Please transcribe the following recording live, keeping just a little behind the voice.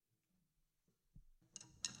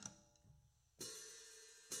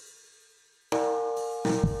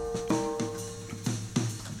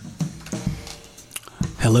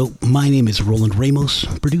Hello, my name is Roland Ramos,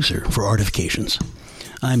 producer for Artifications.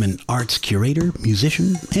 I'm an arts curator,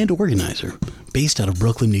 musician, and organizer based out of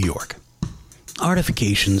Brooklyn, New York.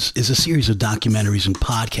 Artifications is a series of documentaries and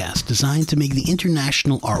podcasts designed to make the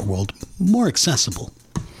international art world more accessible.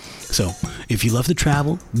 So, if you love to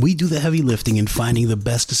travel, we do the heavy lifting in finding the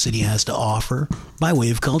best the city has to offer by way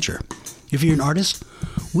of culture. If you're an artist,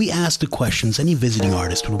 we ask the questions any visiting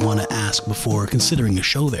artist would want to ask before considering a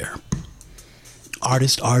show there.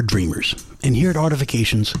 Artists are dreamers, and here at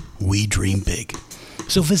Artifications, we dream big.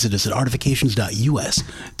 So visit us at artifications.us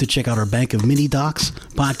to check out our bank of mini docs,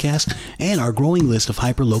 podcasts, and our growing list of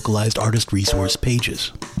hyper-localized artist resource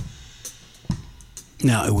pages.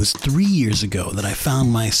 Now, it was 3 years ago that I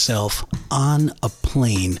found myself on a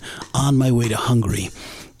plane on my way to Hungary,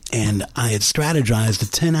 and I had strategized a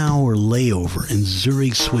 10-hour layover in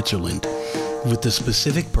Zurich, Switzerland, with the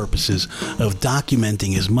specific purposes of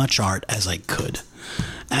documenting as much art as I could.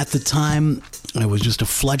 At the time, I was just a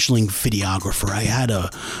fledgling videographer. I had a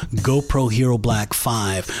GoPro Hero Black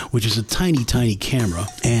 5, which is a tiny, tiny camera,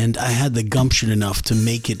 and I had the gumption enough to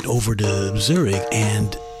make it over to Zurich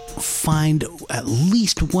and find at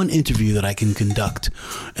least one interview that I can conduct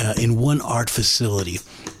in one art facility.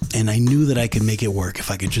 And I knew that I could make it work if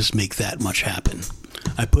I could just make that much happen.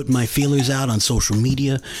 I put my feelers out on social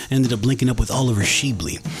media, ended up linking up with Oliver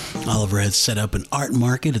Schieble. Oliver had set up an art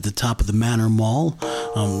market at the top of the Manor Mall,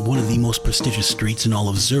 one of the most prestigious streets in all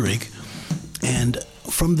of Zurich. And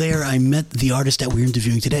from there, I met the artist that we're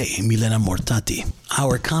interviewing today, Milena Mortati.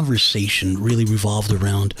 Our conversation really revolved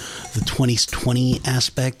around the 2020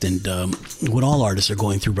 aspect and what all artists are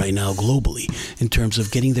going through right now globally in terms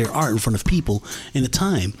of getting their art in front of people in a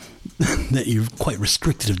time that you're quite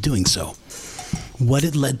restricted of doing so. What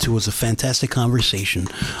it led to was a fantastic conversation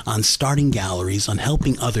on starting galleries, on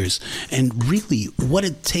helping others, and really what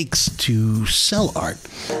it takes to sell art,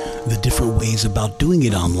 the different ways about doing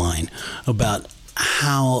it online, about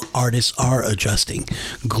how artists are adjusting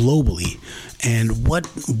globally, and what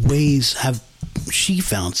ways have she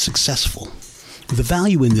found successful. The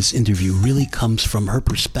value in this interview really comes from her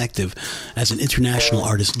perspective as an international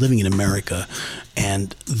artist living in America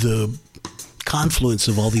and the confluence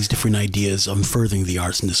of all these different ideas on furthering the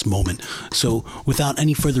arts in this moment. So without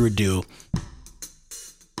any further ado,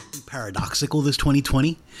 paradoxical this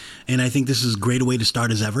 2020, and I think this is as great a way to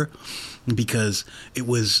start as ever, because it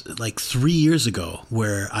was like 3 years ago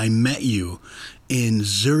where I met you in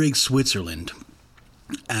Zurich, Switzerland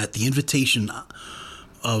at the invitation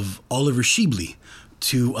of Oliver Schieble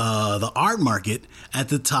to the art market at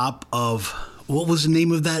the top of, what was the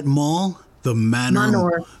name of that mall? The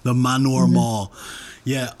Manor mm-hmm. Mall.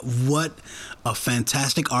 Yeah, what a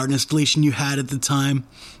fantastic art installation you had at the time.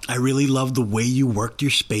 I really loved the way you worked your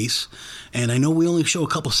space. And I know we only show a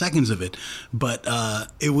couple seconds of it, but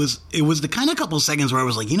it was the kind of couple seconds where I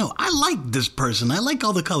was like, I like this person. I like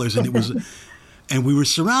all the colors. And it was, and we were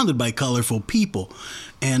surrounded by colorful people.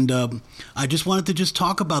 And I just wanted to just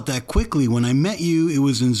talk about that quickly. When I met you, it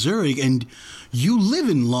was in Zurich, and you live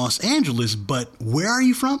in Los Angeles, but where are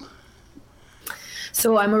you from?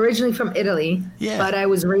 So I'm originally from Italy, but I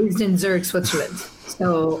was raised in Zurich, Switzerland.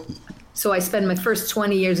 So I spent my first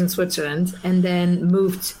 20 years in Switzerland and then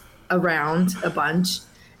moved around a bunch.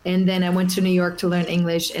 And then I went to New York to learn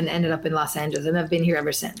English and ended up in Los Angeles. And I've been here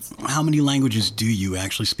ever since. How many languages do you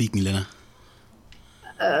actually speak, Milena?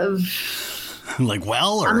 Like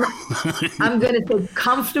well? Or? I'm going to say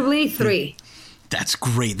comfortably 3. That's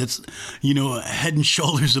great. That's, head and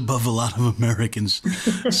shoulders above a lot of Americans.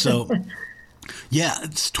 So... Yeah,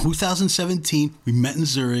 it's 2017. We met in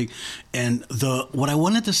Zurich, and what I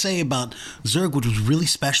wanted to say about Zurich, which was really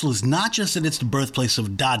special, is not just that it's the birthplace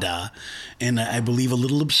of Dada, and I believe a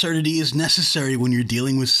little absurdity is necessary when you're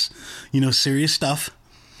dealing with, serious stuff.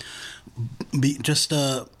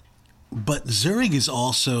 But Zurich is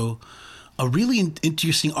also a really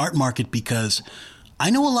interesting art market because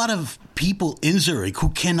I know a lot of people in Zurich who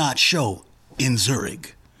cannot show in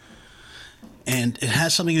Zurich. And it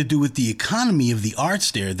has something to do with the economy of the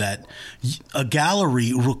arts there, that a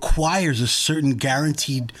gallery requires a certain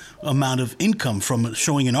guaranteed amount of income from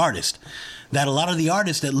showing an artist, that a lot of the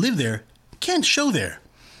artists that live there can't show there.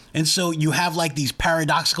 And so you have like these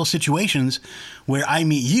paradoxical situations where I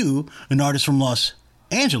meet you, an artist from Los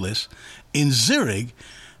Angeles, in Zurich.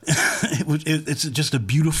 It's just a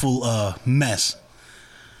beautiful mess.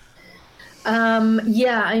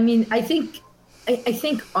 I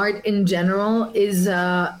think art in general is,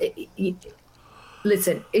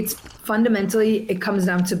 listen, it's fundamentally, it comes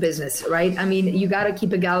down to business, right? I mean, you got to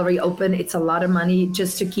keep a gallery open. It's a lot of money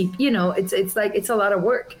just to keep, it's a lot of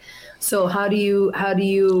work. So how do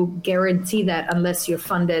you guarantee that unless you're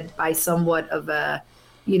funded by somewhat of a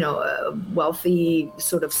a wealthy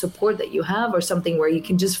sort of support that you have, or something where you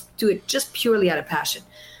can just do it just purely out of passion.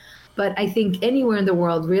 But I think anywhere in the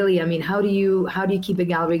world, really, I mean, how do you keep a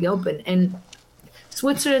gallery open? And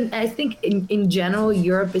Switzerland, I think in general,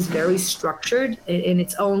 Europe is very structured in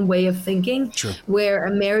its own way of thinking, Sure. where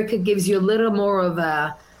America gives you a little more of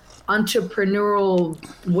a entrepreneurial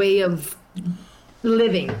way of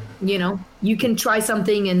living. You can try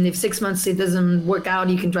something, and if 6 months it doesn't work out,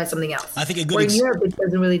 you can try something else. I think a good Where in Europe, it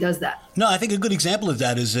doesn't really does that. No, I think a good example of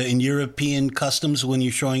that is in European customs when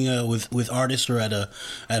you're showing with artists or at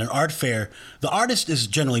an art fair. The artist is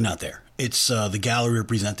generally not there. It's the gallery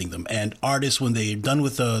representing them. And artists, when they're done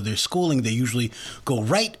with their schooling, they usually go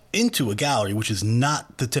right into a gallery, which is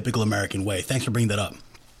not the typical American way. Thanks for bringing that up.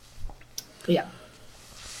 Yeah.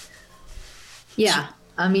 Yeah.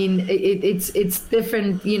 I mean, it's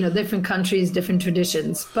different, different countries, different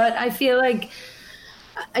traditions. But I feel like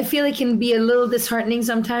it can be a little disheartening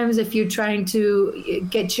sometimes if you're trying to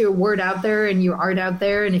get your word out there and your art out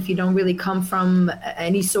there, and if you don't really come from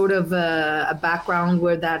any sort of a background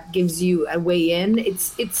where that gives you a way in, it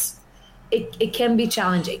can be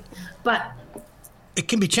challenging. But it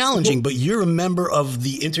can be challenging, but you're a member of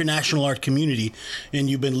the international art community,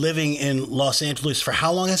 and you've been living in Los Angeles for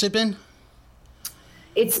how long has it been?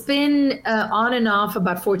 It's been on and off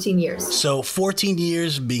about 14 years. So 14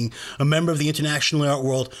 years being a member of the international art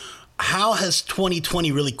world. How has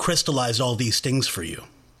 2020 really crystallized all these things for you?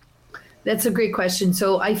 That's a great question.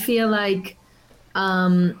 So I feel like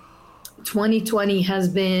 2020 has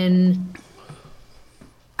been...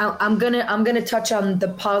 I'm gonna touch on the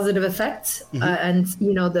positive effects and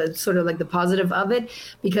the sort of like the positive of it,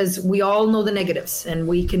 because we all know the negatives, and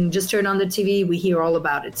we can just turn on the TV, we hear all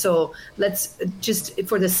about it. So let's just,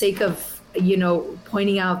 for the sake of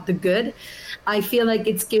pointing out the good, I feel like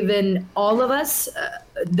it's given all of us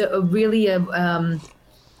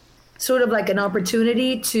sort of like an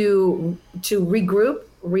opportunity to regroup,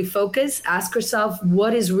 refocus, ask ourselves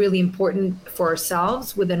what is really important for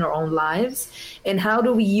ourselves within our own lives, and how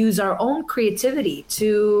do we use our own creativity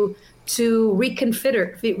to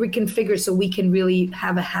reconfigure so we can really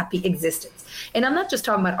have a happy existence. And I'm not just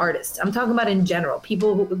talking about artists. I'm talking about in general.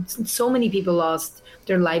 So many people lost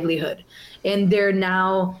their livelihood, and they're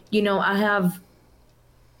now, I have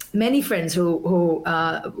many friends who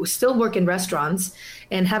still work in restaurants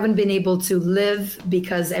and haven't been able to live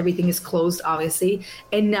because everything is closed, obviously,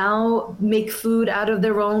 and now make food out of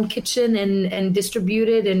their own kitchen and distribute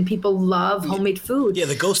it, and people love homemade food. Yeah,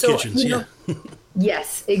 the ghost kitchens, yeah.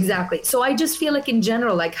 Yes, exactly. So I just feel like in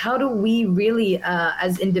general, like, how do we really,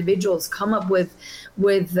 as individuals, come up with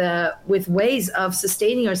ways of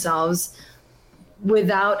sustaining ourselves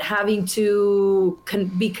without having to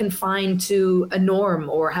be confined to a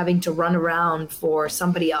norm or having to run around for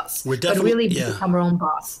somebody else, but really become our own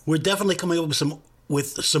boss. We're definitely coming up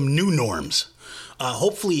with some new norms.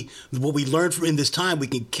 Hopefully, what we learned in this time we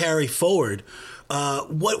can carry forward.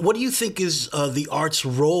 What do you think is the art's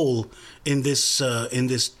role in this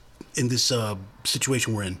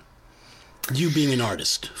situation we're in? You being an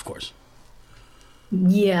artist, of course.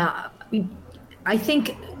 Yeah. I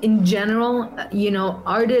think in general,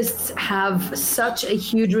 artists have such a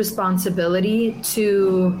huge responsibility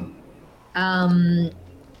to,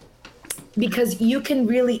 because you can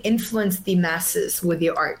really influence the masses with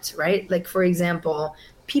your art, right? Like, for example,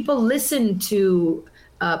 people listen to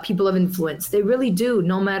people of influence. They really do.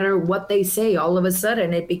 No matter what they say, all of a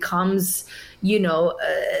sudden it becomes,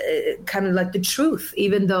 kind of like the truth,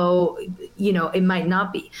 even though, it might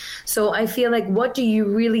not be. So I feel like, what do you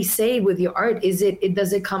really say with your art?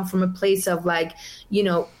 Does it come from a place of like,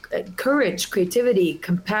 courage, creativity,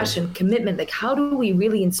 compassion, commitment? Like, how do we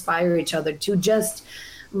really inspire each other to just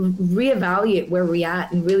reevaluate where we're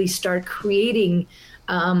at and really start creating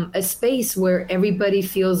a space where everybody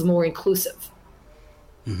feels more inclusive?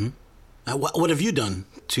 Mm-hmm. What have you done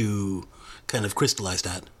to kind of crystallize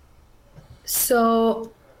that?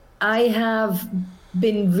 So I have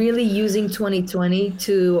been really using 2020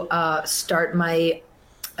 to start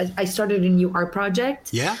I started a new art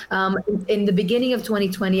project. Yeah. In the beginning of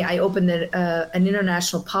 2020, I opened an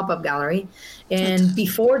international pop-up gallery. And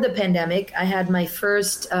before the pandemic, I had my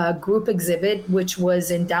first group exhibit, which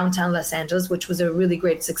was in downtown Los Angeles, which was a really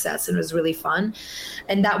great success and it was really fun.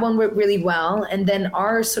 And that one went really well. And then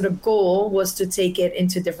our sort of goal was to take it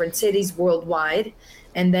into different cities worldwide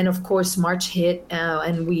And then, of course, March hit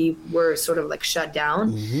and we were sort of like shut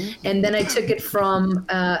down. Mm-hmm. And then I took it from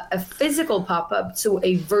a physical pop-up to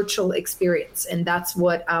a virtual experience. And that's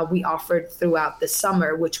what we offered throughout the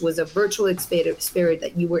summer, which was a virtual experience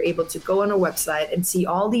that you were able to go on our website and see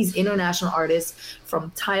all these international artists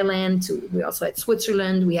from Thailand to, we also had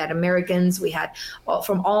Switzerland, we had Americans, we had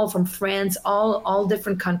from France, all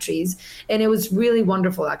different countries. And it was really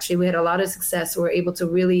wonderful, actually. We had a lot of success. We were able to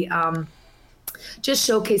really just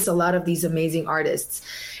showcase a lot of these amazing artists.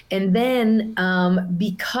 And then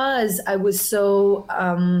because I was so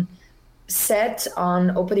set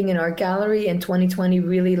on opening an art gallery, and 2020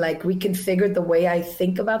 really like reconfigured the way I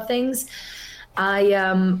think about things,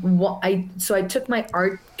 so I took my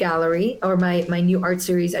art gallery, or my new art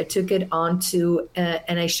series, I took it onto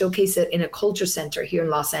and I showcased it in a culture center here in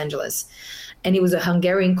Los Angeles. And it was a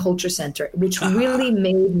Hungarian culture center, which really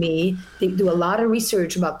made me do a lot of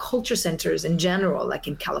research about culture centers in general, like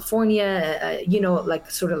in California,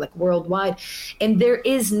 like sort of like worldwide. And there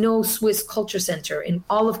is no Swiss culture center in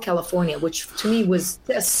all of California, which to me was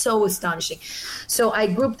just so astonishing. So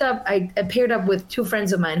I paired up with two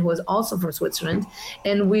friends of mine who was also from Switzerland,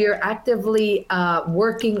 and we are actively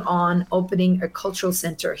working on opening a cultural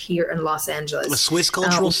center here in Los Angeles. A Swiss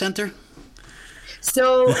cultural center?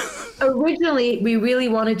 So originally, we really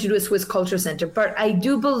wanted to do a Swiss culture center, but I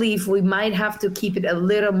do believe we might have to keep it a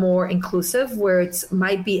little more inclusive, where it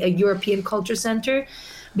might be a European culture center,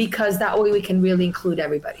 because that way we can really include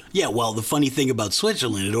everybody. Yeah, well, the funny thing about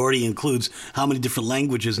Switzerland, it already includes how many different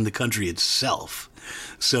languages in the country itself.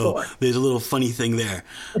 So sure. There's a little funny thing there.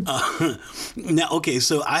 Now, okay,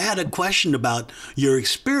 so I had a question about your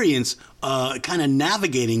experience kind of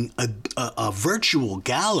navigating a virtual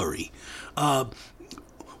gallery.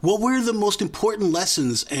 What were the most important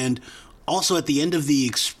lessons, and also at the end of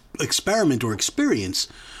the experiment or experience,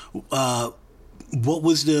 what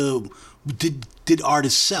was did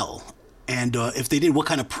artists sell? And if they did, what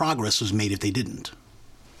kind of progress was made if they didn't?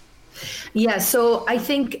 Yeah, so I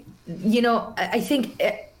think,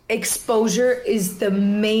 exposure is the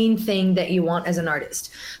main thing that you want as an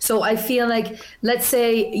artist. So I feel like, let's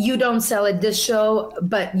say you don't sell at this show,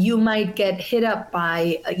 but you might get hit up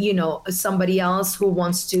by, somebody else who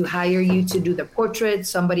wants to hire you to do the portrait,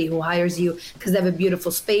 somebody who hires you because they have a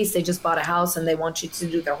beautiful space, they just bought a house and they want you to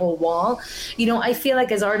do their whole wall. I feel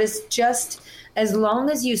like as artists, just as long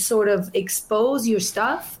as you sort of expose your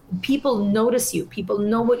stuff, people notice you, people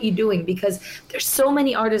know what you're doing, because there's so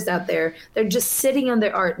many artists out there. They're just sitting on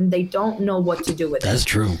their art and they don't know what to do with it. That's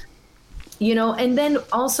true. And then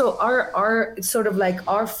also our sort of like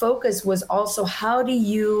our focus was also, how do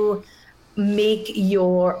you make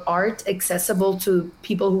your art accessible to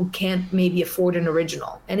people who can't maybe afford an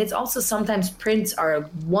original? And it's also sometimes prints are a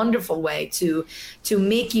wonderful way to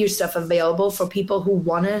make your stuff available for people who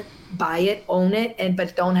want to buy it, own it,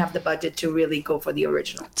 but don't have the budget to really go for the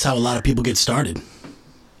original. That's how a lot of people get started.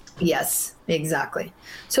 Yes, exactly.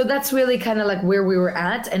 So that's really kind of like where we were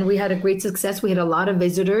at, and we had a great success. We had a lot of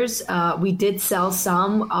visitors. We did sell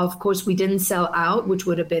some. Of course, we didn't sell out, which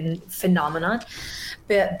would have been phenomenal.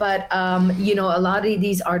 But a lot of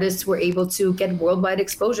these artists were able to get worldwide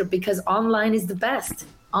exposure, because online is the best.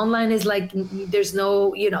 Online is like, there's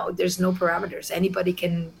no parameters. Anybody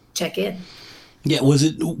can check in. Yeah,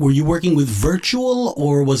 were you working with virtual,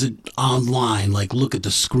 or was it online, like look at the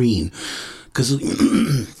screen? Because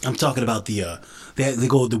I'm talking about they wear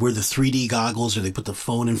the 3D goggles, or they put the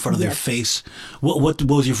phone in front of their face. What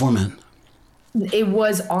was your format? It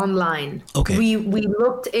was online. Okay. We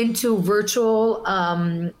looked into virtual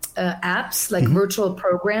apps, like virtual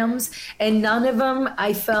programs, and none of them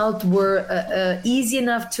I felt were easy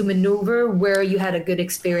enough to maneuver where you had a good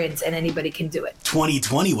experience and anybody can do it.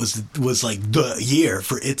 2020 was like the year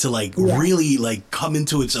for it to really like come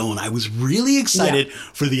into its own. I was really excited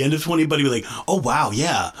for the end of 2020, but be like, oh wow,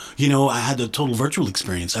 yeah, I had a total virtual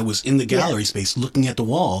experience. I was in the gallery space looking at the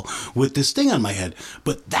wall with this thing on my head,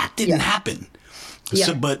 but that didn't happen. Yeah.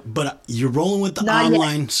 So, but you're rolling with the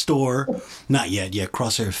online store. Not yet. Yeah,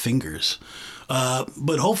 cross our fingers.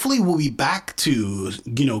 But hopefully we'll be back to,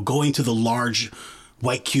 going to the large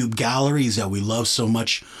white cube galleries that we love so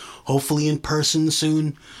much, hopefully in person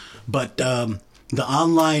soon. But the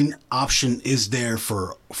online option is there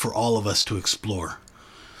for all of us to explore.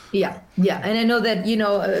 Yeah. And I know that,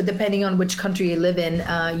 depending on which country you live in,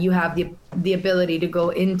 you have the ability to go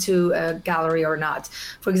into a gallery or not.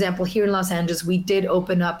 For example, here in Los Angeles, we did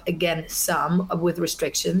open up again some with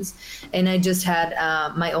restrictions. And I just had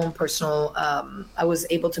my own personal, I was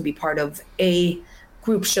able to be part of a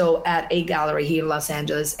group show at a gallery here in Los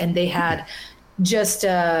Angeles. And they had just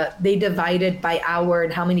they divided by hour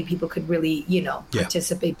and how many people could really,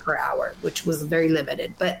 participate per hour, which was very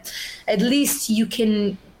limited. But at least you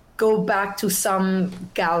can go back to some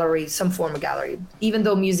gallery, some form of gallery, even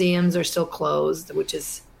though museums are still closed, which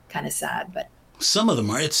is kind of sad. But some of them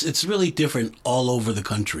are. It's really different all over the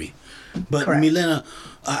country. But correct. Milena,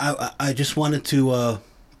 I just wanted to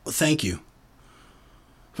thank you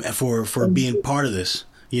for being part of this.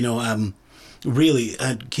 Really,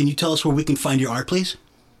 can you tell us where we can find your art, please?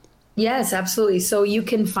 Yes, absolutely. So you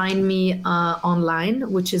can find me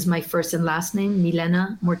online, which is my first and last name,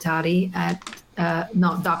 Milena Mortati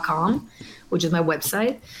 .com, which is my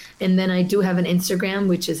website. And then I do have an Instagram,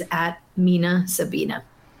 which is @Mina Sabina.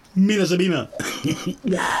 Mina Sabina.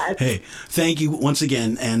 Yes. Hey, thank you once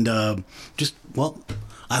again. And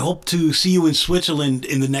I hope to see you in Switzerland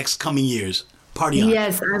in the next coming years. Party on.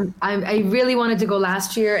 Yes, I really wanted to go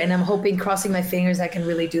last year, and I'm hoping, crossing my fingers, I can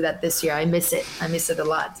really do that this year. I miss it. I miss it a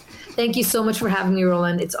lot. Thank you so much for having me,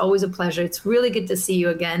 Roland. It's always a pleasure. It's really good to see you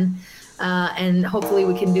again. And hopefully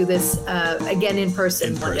we can do this again in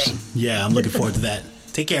person one day. Yeah, I'm looking forward to that.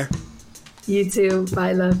 Take care. You too.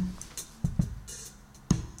 Bye, love.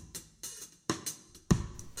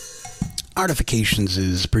 Artifications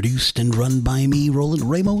is produced and run by me, Roland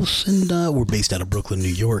Ramos, and we're based out of Brooklyn, New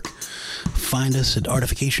York. Find us at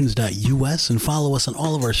artifications.us and follow us on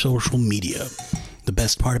all of our social media. The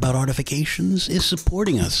best part about Artifications is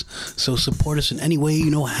supporting us, so support us in any way you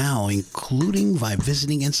know how, including by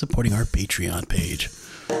visiting and supporting our Patreon page.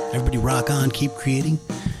 Everybody rock on, keep creating,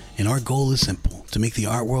 and our goal is simple, to make the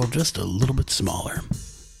art world just a little bit smaller.